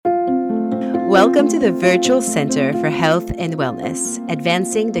Welcome to the Virtual Center for Health and Wellness,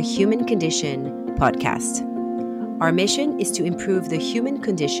 Advancing the Human Condition podcast. Our mission is to improve the human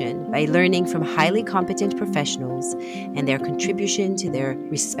condition by learning from highly competent professionals and their contribution to their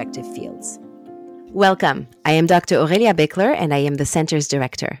respective fields. Welcome. I am Dr. Aurelia Bickler, and I am the center's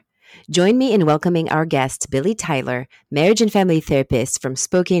director. Join me in welcoming our guest, Billy Tyler, marriage and family therapist from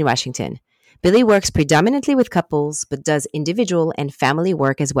Spokane, Washington. Billy works predominantly with couples, but does individual and family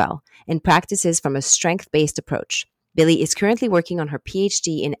work as well, and practices from a strength-based approach. Billy is currently working on her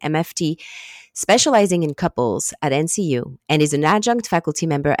PhD in MFT, specializing in couples at NCU, and is an adjunct faculty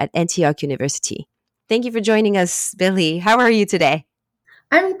member at Antioch University. Thank you for joining us, Billy. How are you today?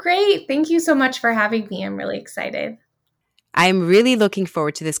 I'm great. Thank you so much for having me. I'm really excited. I'm really looking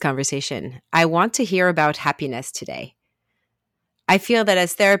forward to this conversation. I want to hear about happiness today. I feel that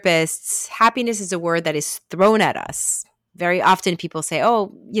as therapists, happiness is a word that is thrown at us. Very often people say,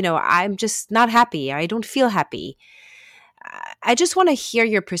 I'm just not happy. I don't feel happy. I just want to hear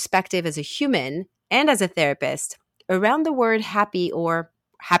your perspective as a human and as a therapist around the word happy or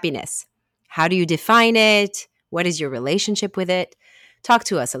happiness. How do you define it? What is your relationship with it? Talk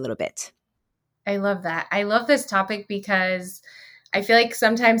to us a little bit. I love that. I love this topic because I feel like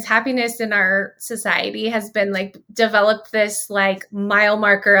sometimes happiness in our society has been developed this mile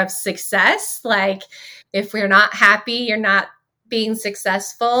marker of success. Like if we're not happy, you're not being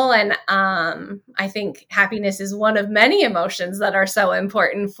successful. And I think happiness is one of many emotions that are so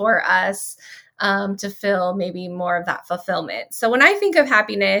important for us to feel maybe more of that fulfillment. So when I think of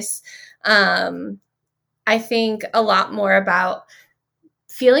happiness, I think a lot more about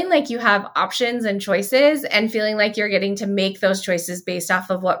feeling like you have options and choices and feeling like you're getting to make those choices based off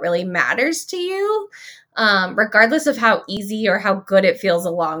of what really matters to you, regardless of how easy or how good it feels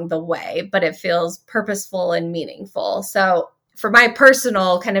along the way, but it feels purposeful and meaningful. So for my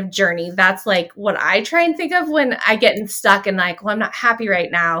personal kind of journey, that's what I try and think of when I get stuck and I'm not happy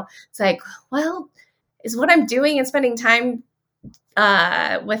right now. It's is what I'm doing and spending time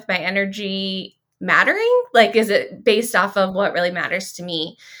with my energy mattering? Is it based off of what really matters to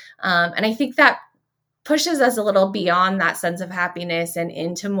me? And I think that pushes us a little beyond that sense of happiness and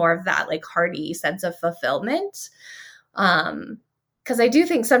into more of that hearty sense of fulfillment. Because I do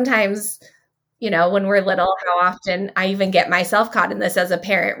think sometimes, when we're little, how often I even get myself caught in this as a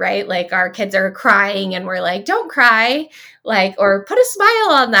parent, right? Our kids are crying and we're like, don't cry, or put a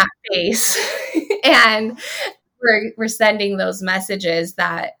smile on that face. And we're sending those messages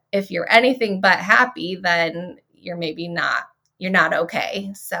that if you're anything but happy, then you're not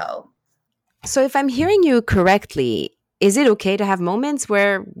okay. So if I'm hearing you correctly, is it okay to have moments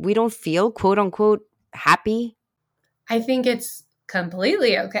where we don't feel quote unquote happy? I think it's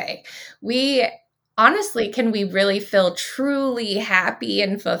completely okay. Can we really feel truly happy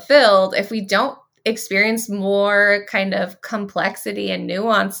and fulfilled if we don't experience more kind of complexity and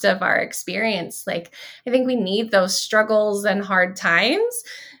nuance of our experience? I think we need those struggles and hard times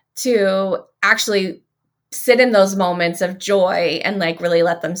to actually sit in those moments of joy and really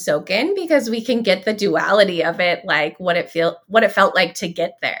let them soak in, because we can get the duality of it, what it felt like to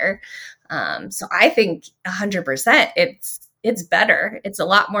get there. So I think 100% it's better. It's a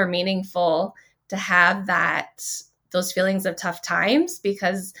lot more meaningful to have those feelings of tough times,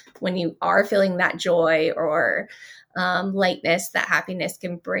 because when you are feeling that joy or lightness that happiness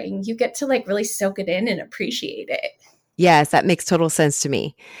can bring, you get to really soak it in and appreciate it. Yes, that makes total sense to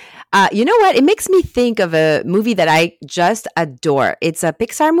me. You know what? It makes me think of a movie that I just adore. It's a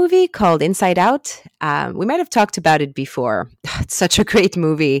Pixar movie called Inside Out. We might have talked about it before. It's such a great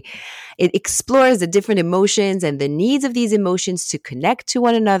movie. It explores the different emotions and the needs of these emotions to connect to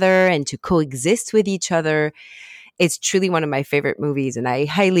one another and to coexist with each other. It's truly one of my favorite movies, and I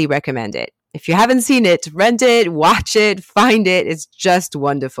highly recommend it. If you haven't seen it, rent it, watch it, find it. It's just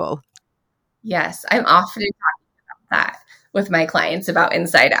wonderful. Yes, I'm often talking about that with my clients about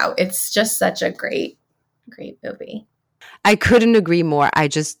Inside Out. It's just such a great, great movie. I couldn't agree more. I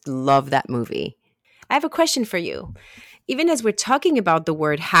just love that movie. I have a question for you. Even as we're talking about the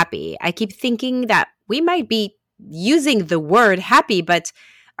word happy, I keep thinking that we might be using the word happy, but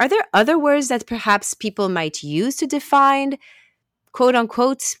are there other words that perhaps people might use to define quote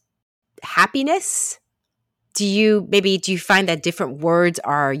unquote happiness? Do you find that different words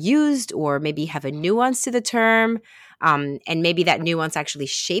are used or maybe have a nuance to the term? And maybe that nuance actually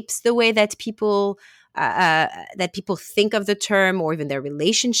shapes the way that people think of the term or even their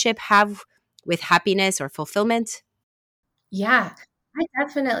relationship have with happiness or fulfillment? Yeah, I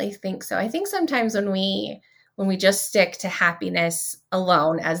definitely think so. I think sometimes when we just stick to happiness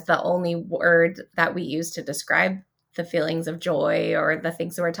alone as the only word that we use to describe the feelings of joy or the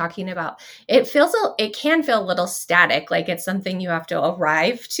things that we're talking about, it can feel a little static, like it's something you have to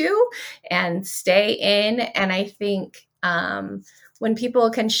arrive to and stay in. And I think when people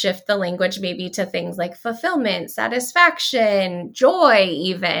can shift the language maybe to things like fulfillment, satisfaction, joy,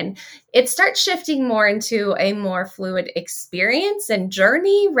 even, it starts shifting more into a more fluid experience and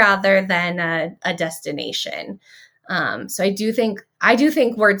journey rather than a destination. So I do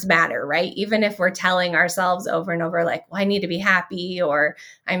think words matter, right? Even if we're telling ourselves over and over, like, well, I need to be happy, or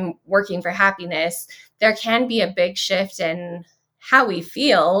I'm working for happiness, there can be a big shift in how we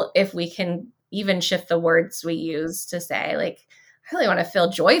feel if we can even shift the words we use to say, like, I really want to feel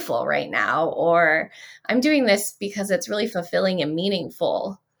joyful right now, or I'm doing this because it's really fulfilling and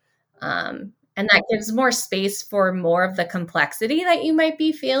meaningful. And that gives more space for more of the complexity that you might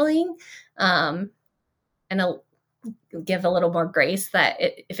be feeling. And give a little more grace that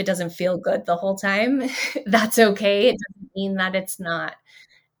if it doesn't feel good the whole time, that's okay. It doesn't mean that it's not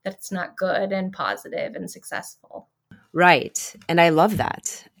good and positive and successful. Right. And I love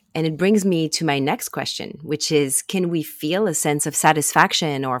that. And it brings me to my next question, which is, can we feel a sense of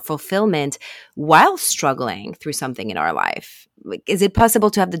satisfaction or fulfillment while struggling through something in our life? Is it possible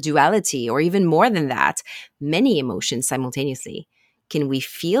to have the duality, or even more than that, many emotions simultaneously? Can we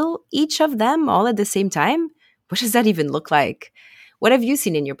feel each of them all at the same time? What does that even look like? What have you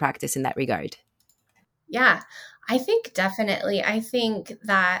seen in your practice in that regard? Yeah, I think definitely. I think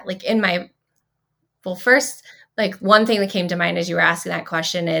that, like, first, like, one thing that came to mind as you were asking that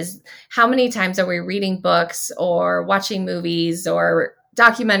question is, how many times are we reading books or watching movies or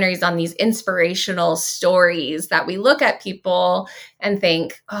documentaries on these inspirational stories that we look at people and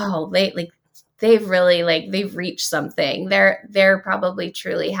think, oh, they've really, like, they've reached something. They're probably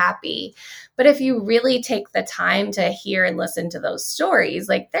truly happy. But if you really take the time to hear and listen to those stories,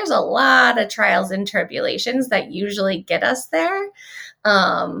 like, there's a lot of trials and tribulations that usually get us there.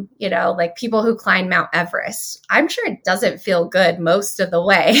 Like people who climb Mount Everest, I'm sure it doesn't feel good most of the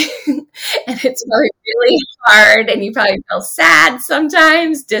way. And it's probably really hard. And you probably feel sad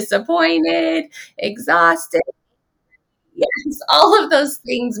sometimes, disappointed, exhausted. Yes, all of those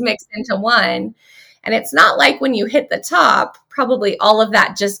things mixed into one. And it's not like when you hit the top, probably all of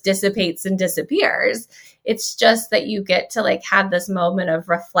that just dissipates and disappears. It's just that you get to, like, have this moment of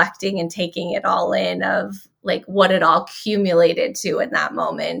reflecting and taking it all in, of like what it all accumulated to in that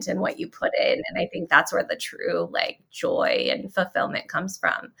moment and what you put in. And I think that's where the true, like, joy and fulfillment comes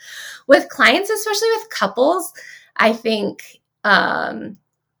from. With clients, especially with couples, I think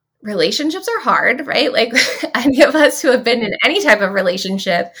relationships are hard, right? Like, any of us who have been in any type of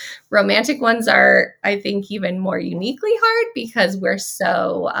relationship, romantic ones are, I think, even more uniquely hard because we're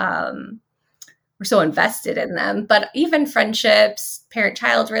so invested in them. But even friendships,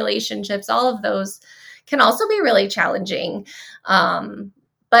 parent-child relationships, all of those can also be really challenging.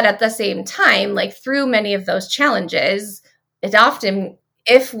 But at the same time, like, through many of those challenges, it often,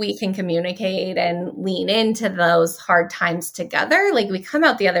 if we can communicate and lean into those hard times together, like, we come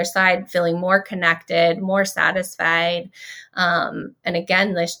out the other side feeling more connected, more satisfied. And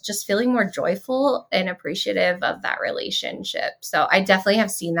again, just feeling more joyful and appreciative of that relationship. So I definitely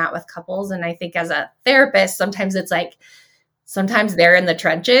have seen that with couples. And I think as a therapist, sometimes it's like, sometimes they're in the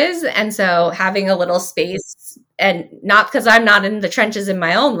trenches. And so having a little space, and not because I'm not in the trenches in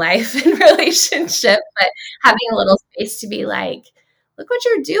my own life and relationship, but having a little space to be like, look what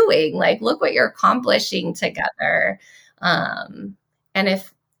you're doing. Like, look what you're accomplishing together. And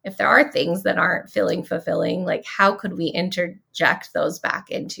if there are things that aren't feeling fulfilling, like, how could we interject those back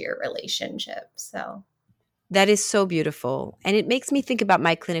into your relationship? So that is so beautiful. And it makes me think about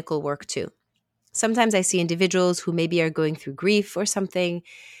my clinical work too. Sometimes I see individuals who maybe are going through grief or something,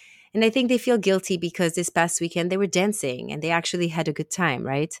 and I think they feel guilty because this past weekend they were dancing and they actually had a good time,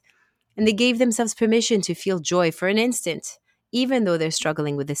 right? And they gave themselves permission to feel joy for an instant, even though they're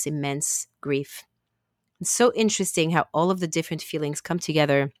struggling with this immense grief. It's so interesting how all of the different feelings come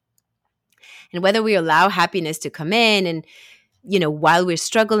together. And whether we allow happiness to come in and, while we're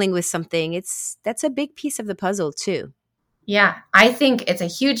struggling with something, that's a big piece of the puzzle too. Yeah, I think it's a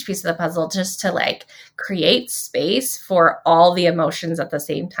huge piece of the puzzle just to, like, create space for all the emotions at the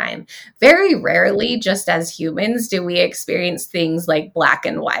same time. Very rarely, just as humans, do we experience things like black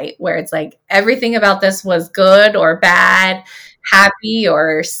and white, where it's like everything about this was good or bad, happy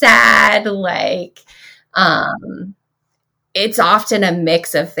or sad. Like, it's often a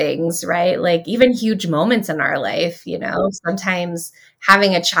mix of things, right? Like, even huge moments in our life, sometimes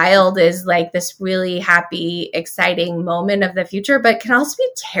having a child is like this really happy, exciting moment of the future, but can also be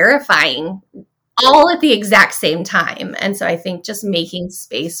terrifying all at the exact same time. And so I think just making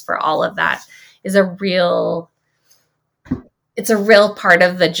space for all of that is a real it's a real part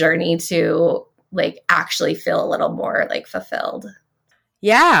of the journey to like actually feel a little more like fulfilled.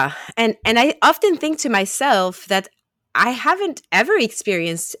 Yeah. And I often think to myself that I haven't ever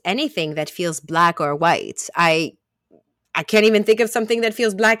experienced anything that feels black or white. I can't even think of something that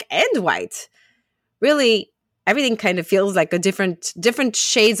feels black and white. Really, everything kind of feels like a different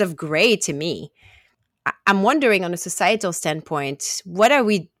shades of gray to me. I'm wondering, on a societal standpoint, what are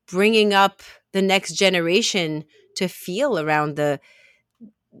we bringing up the next generation to feel around the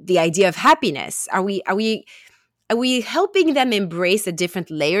idea of happiness? Are we helping them embrace the different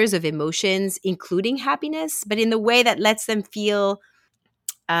layers of emotions, including happiness, but in the way that lets them feel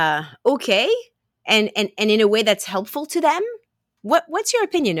okay, and in a way that's helpful to them? What's your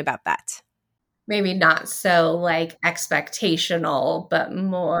opinion about that? Maybe not so like expectational, but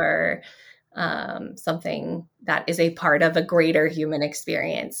more something that is a part of a greater human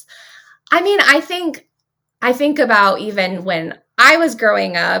experience. I mean, I think about even when I was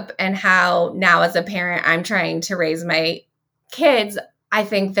growing up and how now as a parent I'm trying to raise my kids. I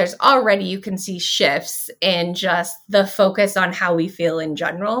think there's already, you can see shifts in just the focus on how we feel in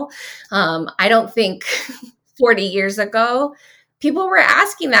general. I don't think 40 years ago, people were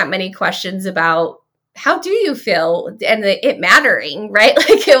asking that many questions about how do you feel and it mattering, right?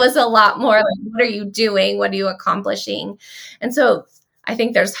 Like it was a lot more like, what are you doing? What are you accomplishing? And so I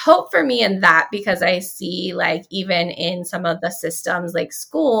think there's hope for me in that because I see like even in some of the systems like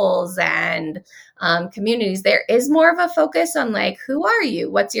schools and communities, there is more of a focus on like, who are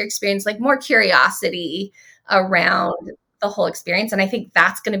you? What's your experience? Like more curiosity around the whole experience. And I think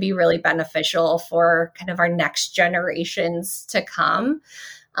that's going to be really beneficial for kind of our next generations to come.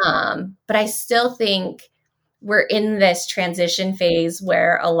 But I still think we're in this transition phase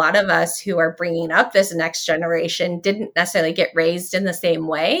where a lot of us who are bringing up this next generation didn't necessarily get raised in the same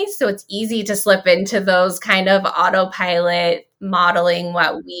way. So it's easy to slip into those kind of autopilot modeling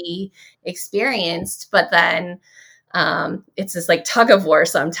what we experienced. But then it's this like tug of war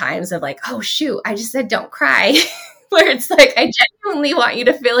sometimes of like, oh, shoot, I just said don't cry. Where it's like, I genuinely want you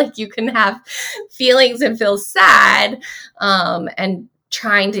to feel like you can have feelings and feel sad. And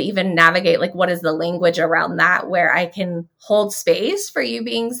trying to even navigate like what is the language around that where I can hold space for you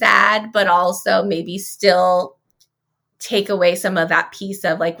being sad, but also maybe still take away some of that piece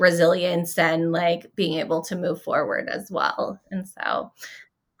of like resilience and like being able to move forward as well. And so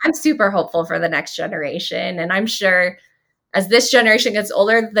I'm super hopeful for the next generation. And I'm sure as this generation gets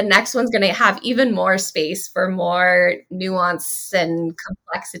older, the next one's going to have even more space for more nuance and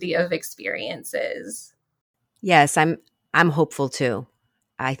complexity of experiences. Yes, I'm hopeful too.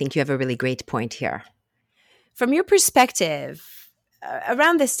 I think you have a really great point here. From your perspective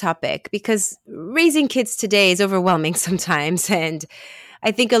around this topic, because raising kids today is overwhelming sometimes, and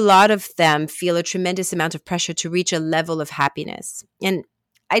I think a lot of them feel a tremendous amount of pressure to reach a level of happiness. And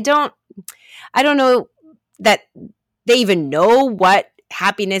I don't know that they even know what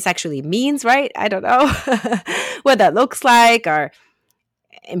happiness actually means, right? I don't know what that looks like, or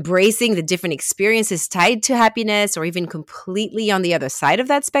embracing the different experiences tied to happiness, or even completely on the other side of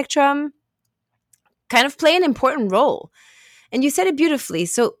that spectrum, kind of play an important role. And you said it beautifully.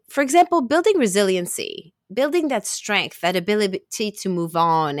 So, for example, building resiliency, building that strength, that ability to move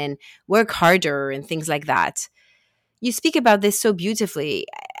on and work harder and things like that. You speak about this so beautifully.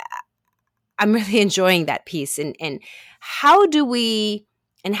 I'm really enjoying that piece. And how do we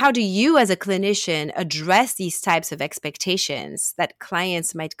and how do you as a clinician address these types of expectations that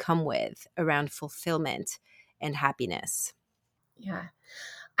clients might come with around fulfillment and happiness? Yeah.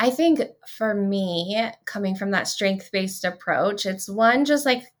 I think for me, coming from that strength-based approach, it's one, just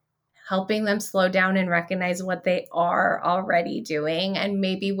like helping them slow down and recognize what they are already doing and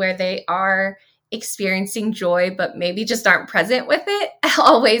maybe where they are experiencing joy, but maybe just aren't present with it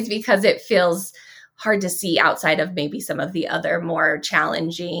always because it feels hard to see outside of maybe some of the other more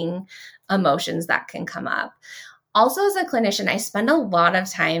challenging emotions that can come up. Also, as a clinician, I spend a lot of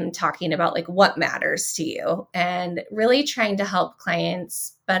time talking about like what matters to you and really trying to help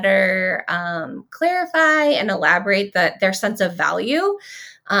clients better clarify and elaborate their sense of value.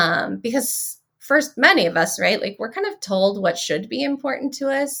 Because first, many of us, right, like we're kind of told what should be important to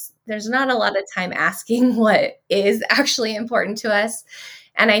us. There's not a lot of time asking what is actually important to us.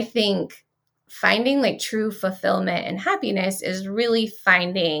 And I think finding like true fulfillment and happiness is really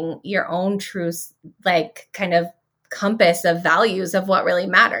finding your own true, like kind of compass of values of what really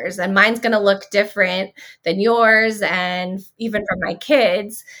matters. And mine's going to look different than yours and even from my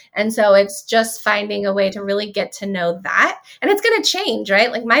kids. And so it's just finding a way to really get to know that. And it's going to change,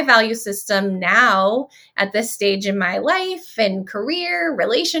 right? Like my value system now at this stage in my life and career,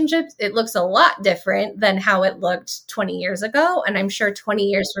 relationships, it looks a lot different than how it looked 20 years ago. And I'm sure 20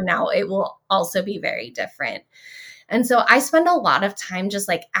 years from now, it will also be very different. And so I spend a lot of time just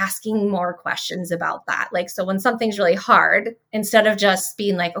like asking more questions about that. Like, so when something's really hard, instead of just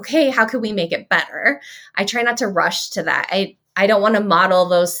being like, okay, how can we make it better? I try not to rush to that. I don't want to model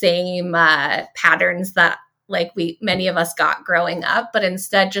those same patterns that like many of us got growing up, but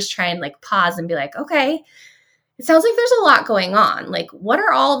instead just try and like pause and be like, okay, it sounds like there's a lot going on. Like, what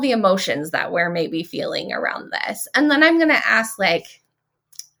are all the emotions that we're maybe feeling around this? And then I'm going to ask like,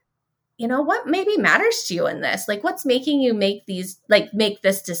 you know, what maybe matters to you in this? Like, what's making you make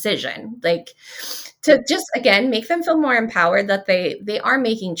this decision? Like, to just, again, make them feel more empowered that they are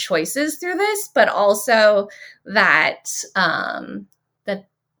making choices through this, but also that, that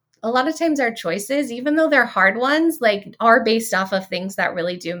a lot of times our choices, even though they're hard ones, like are based off of things that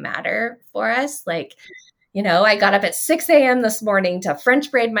really do matter for us. Like, you know, I got up at 6 a.m. this morning to French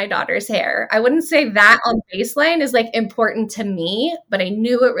braid my daughter's hair. I wouldn't say that on baseline is like important to me, but I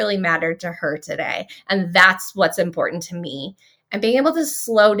knew it really mattered to her today. And that's what's important to me. And being able to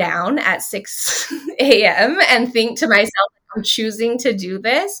slow down at 6 a.m. and think to myself, I'm choosing to do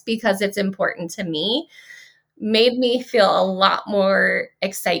this because it's important to me, made me feel a lot more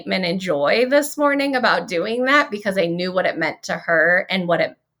excitement and joy this morning about doing that because I knew what it meant to her and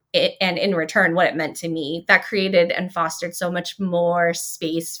and in return, what it meant to me. That created and fostered so much more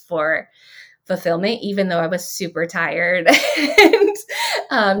space for fulfillment, even though I was super tired and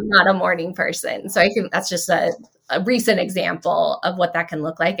not a morning person. So I think that's just a recent example of what that can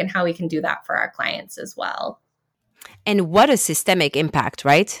look like and how we can do that for our clients as well. And what a systemic impact,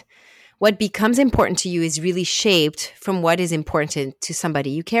 right? What becomes important to you is really shaped from what is important to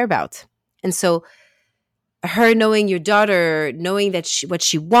somebody you care about. And so her knowing your daughter, knowing that what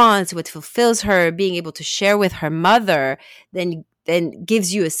she wants, what fulfills her, being able to share with her mother, then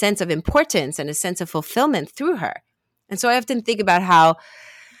gives you a sense of importance and a sense of fulfillment through her. And so I often think about how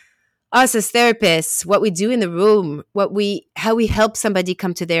us as therapists, what we do in the room, how we help somebody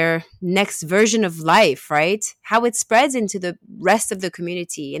come to their next version of life, right? How it spreads into the rest of the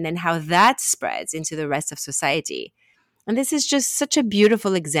community, and then how that spreads into the rest of society. And this is just such a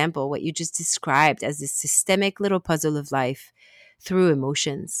beautiful example, what you just described as this systemic little puzzle of life through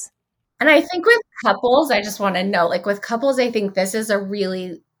emotions. And I think with couples, I just want to know, like with couples, I think this is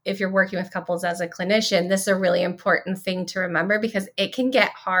if you're working with couples as a clinician, this is a really important thing to remember because it can get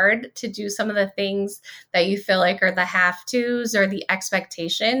hard to do some of the things that you feel like are the have-tos or the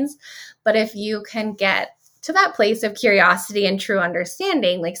expectations. But if you can get to that place of curiosity and true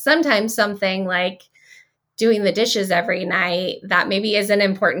understanding, like sometimes something like doing the dishes every night that maybe isn't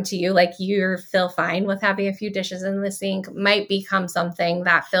important to you, like you feel fine with having a few dishes in the sink, might become something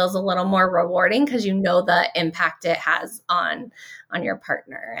that feels a little more rewarding because you know the impact it has on your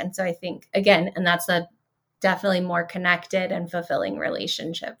partner. And so I think, again, and that's a definitely more connected and fulfilling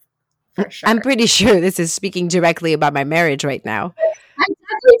relationship for sure. I'm pretty sure this is speaking directly about my marriage right now. I'm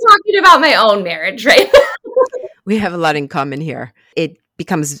definitely talking about my own marriage right now. We have a lot in common here.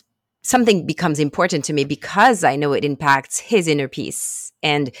 Something becomes important to me because I know it impacts his inner peace.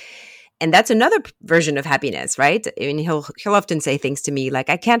 And that's another version of happiness, right? I mean, he'll often say things to me like,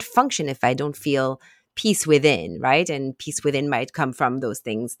 I can't function if I don't feel peace within, right? And peace within might come from those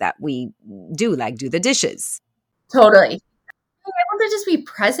things that we do, like do the dishes. Totally. Being able to just be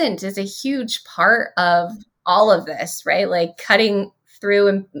present is a huge part of all of this, right? Like cutting through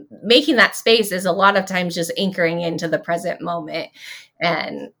and making that space is a lot of times just anchoring into the present moment.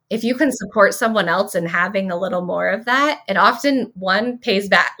 And if you can support someone else in having a little more of that, it often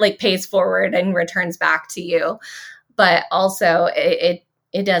pays forward and returns back to you. But also it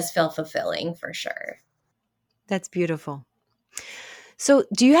does feel fulfilling for sure. That's beautiful. So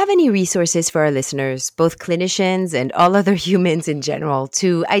do you have any resources for our listeners, both clinicians and all other humans in general,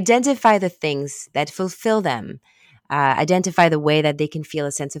 to identify the things that fulfill them, identify the way that they can feel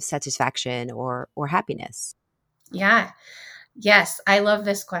a sense of satisfaction or happiness? Yeah. Yes, I love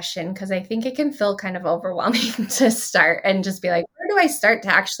this question because I think it can feel kind of overwhelming to start and just be like, where do I start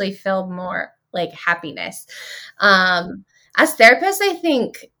to actually feel more like happiness? As therapists, I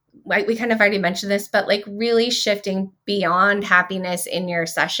think we kind of already mentioned this, but like really shifting beyond happiness in your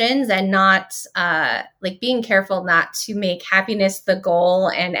sessions and not like being careful not to make happiness the goal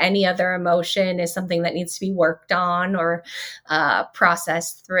and any other emotion is something that needs to be worked on or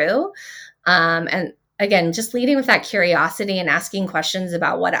processed through. And again, just leading with that curiosity and asking questions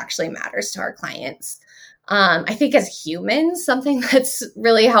about what actually matters to our clients. I think as humans, something that's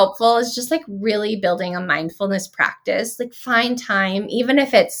really helpful is just like really building a mindfulness practice. Like find time, even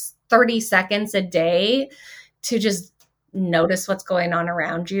if it's 30 seconds a day, to just notice what's going on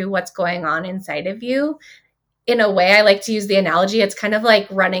around you, what's going on inside of you. In a way, I like to use the analogy, it's kind of like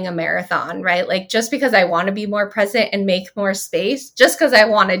running a marathon, right? Like just because I want to be more present and make more space, just because I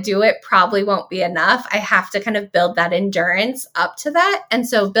want to do it probably won't be enough. I have to kind of build that endurance up to that. And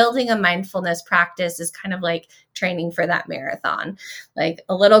so building a mindfulness practice is kind of like training for that marathon. Like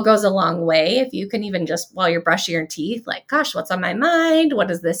a little goes a long way. If you can even just while you're brushing your teeth, like, gosh, what's on my mind? What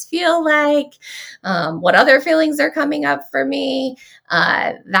does this feel like? What other feelings are coming up for me?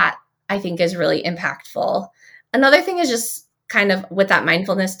 That I think is really impactful. Another thing is just kind of with that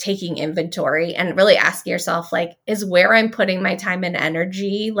mindfulness, taking inventory and really asking yourself, like, is where I'm putting my time and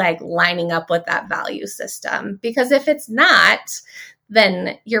energy, like lining up with that value system? Because if it's not,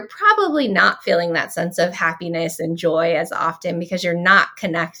 then you're probably not feeling that sense of happiness and joy as often because you're not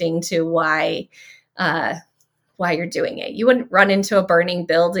connecting to why you're doing it. You wouldn't run into a burning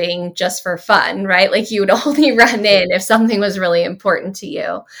building just for fun, right? Like you would only run in if something was really important to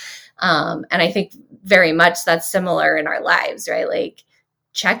you. And I think very much that's similar in our lives, right? Like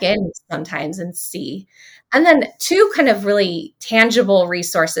check in sometimes and see. And then two kind of really tangible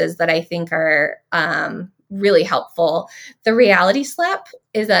resources that I think are really helpful. The Reality Slap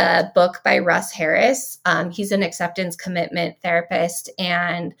is a book by Russ Harris. He's an acceptance commitment therapist.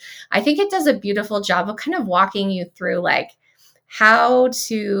 And I think it does a beautiful job of kind of walking you through like how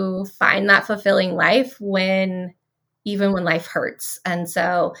to find that fulfilling life even when life hurts. And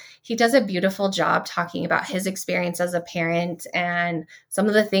so he does a beautiful job talking about his experience as a parent and some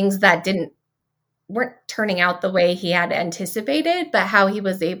of the things that weren't turning out the way he had anticipated, but how he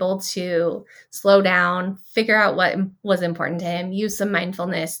was able to slow down, figure out what was important to him, use some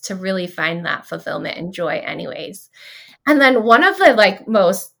mindfulness to really find that fulfillment and joy anyways. And then one of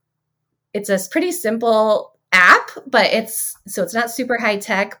the it's a pretty simple app, but it's not super high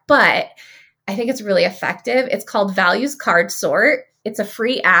tech, but I think it's really effective. It's called Values Card Sort. It's a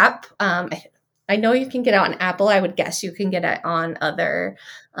free app. I know you can get it on Apple. I would guess you can get it on other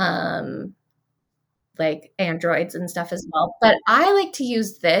like Androids and stuff as well. But I like to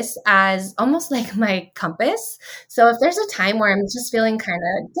use this as almost like my compass. So if there's a time where I'm just feeling kind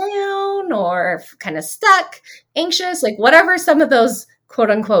of down or kind of stuck, anxious, like whatever some of those quote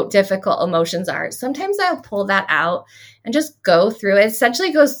unquote difficult emotions are, sometimes I'll pull that out and just go through it.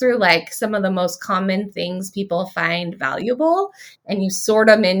 Essentially goes through like some of the most common things people find valuable, and you sort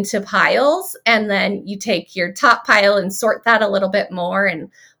them into piles, and then you take your top pile and sort that a little bit more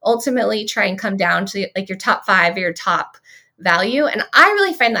and ultimately try and come down to like your top 5 or your top value. And I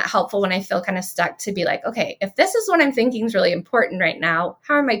really find that helpful when I feel kind of stuck, to be like, okay, if this is what I'm thinking is really important right now,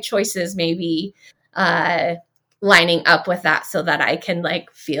 how are my choices maybe lining up with that so that I can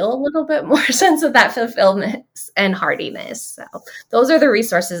like feel a little bit more sense of that fulfillment and heartiness. So those are the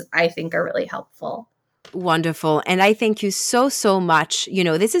resources I think are really helpful. Wonderful. And I thank you so, so much. You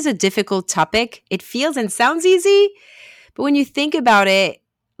know, this is a difficult topic. It feels and sounds easy, but when you think about it,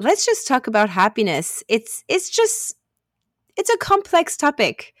 let's just talk about happiness. It's a complex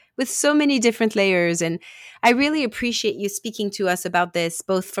topic with so many different layers. And I really appreciate you speaking to us about this,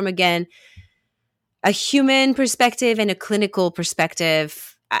 both from, again, a human perspective and a clinical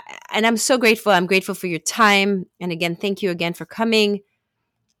perspective. And I'm so grateful. I'm grateful for your time. And again, thank you again for coming.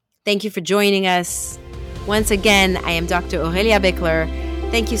 Thank you for joining us. Once again, I am Dr. Aurelia Bickler.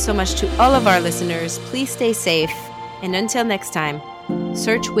 Thank you so much to all of our listeners. Please stay safe. And until next time,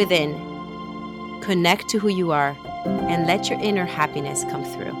 search within, connect to who you are, and let your inner happiness come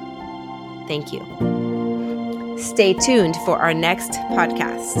through. Thank you. Stay tuned for our next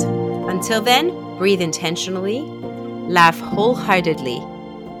podcast. Until then, breathe intentionally, laugh wholeheartedly,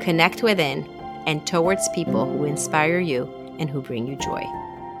 connect within and towards people who inspire you and who bring you joy.